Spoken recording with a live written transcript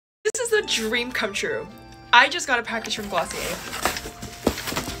dream come true. I just got a package from Glossier.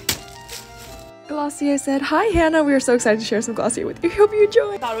 Glossier said, "Hi Hannah, we are so excited to share some Glossier with you. Hope you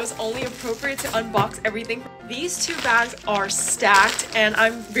enjoy." I thought it was only appropriate to unbox everything. These two bags are stacked and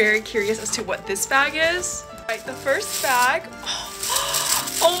I'm very curious as to what this bag is. Right, the first bag,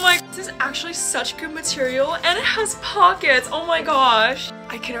 oh my, this is actually such good material and it has pockets. Oh my gosh.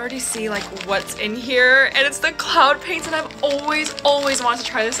 I can already see like what's in here and it's the cloud paints and I've always wanted to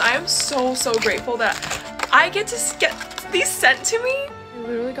try this. I am so grateful that I get to get these sent to me. I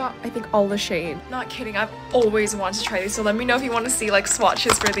literally got, I think, all the shade. Not kidding, I've always wanted to try these, so let me know if you want to see like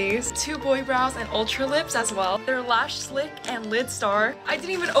swatches for these. Two boy brows and ultra lips as well. They're lash slick and lid star. I didn't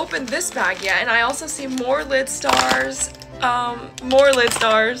even open this bag yet, and I also see more lid stars. More lid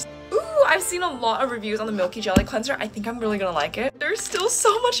stars. Ooh, I've seen a lot of reviews on the Milky Jelly Cleanser. I think I'm really gonna like it. There's still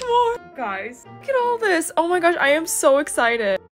so much more. Guys, look at all this. Oh my gosh, I am so excited.